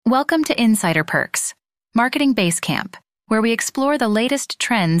Welcome to Insider Perks, Marketing Basecamp, where we explore the latest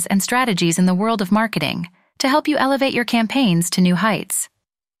trends and strategies in the world of marketing to help you elevate your campaigns to new heights.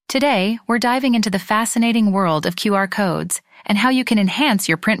 Today, we're diving into the fascinating world of QR codes and how you can enhance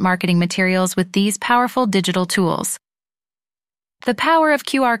your print marketing materials with these powerful digital tools. The power of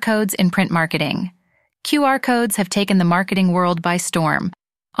QR codes in print marketing. QR codes have taken the marketing world by storm,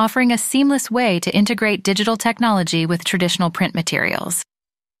 offering a seamless way to integrate digital technology with traditional print materials.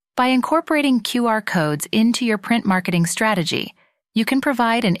 By incorporating QR codes into your print marketing strategy, you can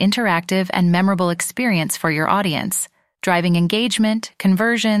provide an interactive and memorable experience for your audience, driving engagement,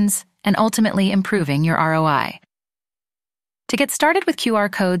 conversions, and ultimately improving your ROI. To get started with QR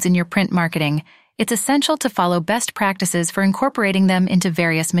codes in your print marketing, it's essential to follow best practices for incorporating them into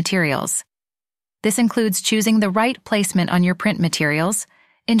various materials. This includes choosing the right placement on your print materials,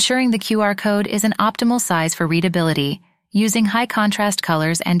 ensuring the QR code is an optimal size for readability, using high-contrast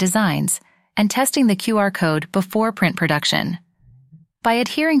colors and designs, and testing the QR code before print production. By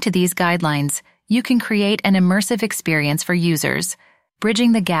adhering to these guidelines, you can create an immersive experience for users,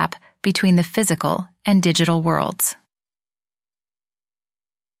 bridging the gap between the physical and digital worlds.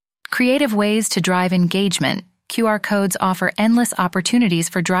 Creative ways to drive engagement. QR codes offer endless opportunities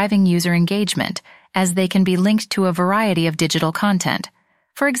for driving user engagement, as they can be linked to a variety of digital content.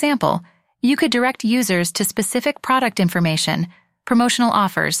 For example, you could direct users to specific product information, promotional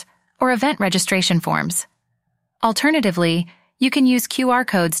offers, or event registration forms. Alternatively, you can use QR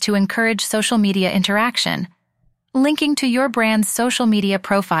codes to encourage social media interaction, linking to your brand's social media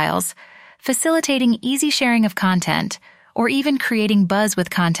profiles, facilitating easy sharing of content, or even creating buzz with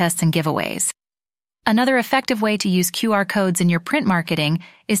contests and giveaways. Another effective way to use QR codes in your print marketing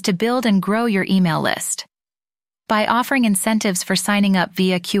is to build and grow your email list. By offering incentives for signing up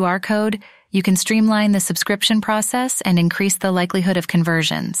via QR code, you can streamline the subscription process and increase the likelihood of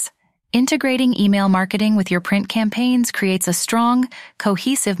conversions. Integrating email marketing with your print campaigns creates a strong,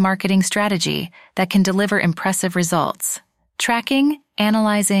 cohesive marketing strategy that can deliver impressive results. Tracking,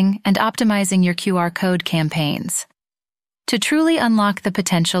 analyzing, and optimizing your QR code campaigns. To truly unlock the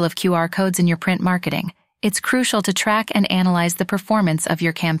potential of QR codes in your print marketing, it's crucial to track and analyze the performance of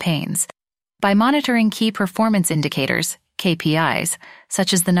your campaigns. By monitoring key performance indicators, KPIs,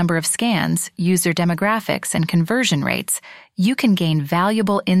 such as the number of scans, user demographics, and conversion rates, you can gain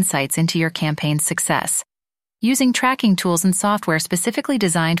valuable insights into your campaign's success. Using tracking tools and software specifically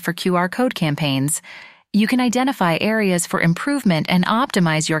designed for QR code campaigns, you can identify areas for improvement and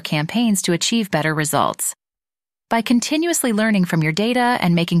optimize your campaigns to achieve better results. By continuously learning from your data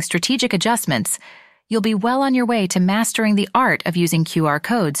and making strategic adjustments, you'll be well on your way to mastering the art of using QR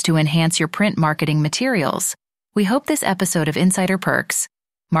codes to enhance your print marketing materials. We hope this episode of Insider Perks,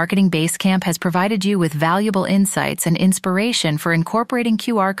 Marketing Basecamp, has provided you with valuable insights and inspiration for incorporating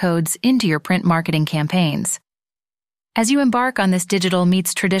QR codes into your print marketing campaigns. As you embark on this digital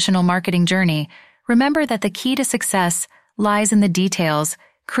meets traditional marketing journey, remember that the key to success lies in the details,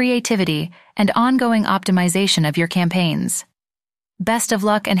 creativity, and ongoing optimization of your campaigns. Best of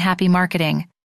luck and happy marketing.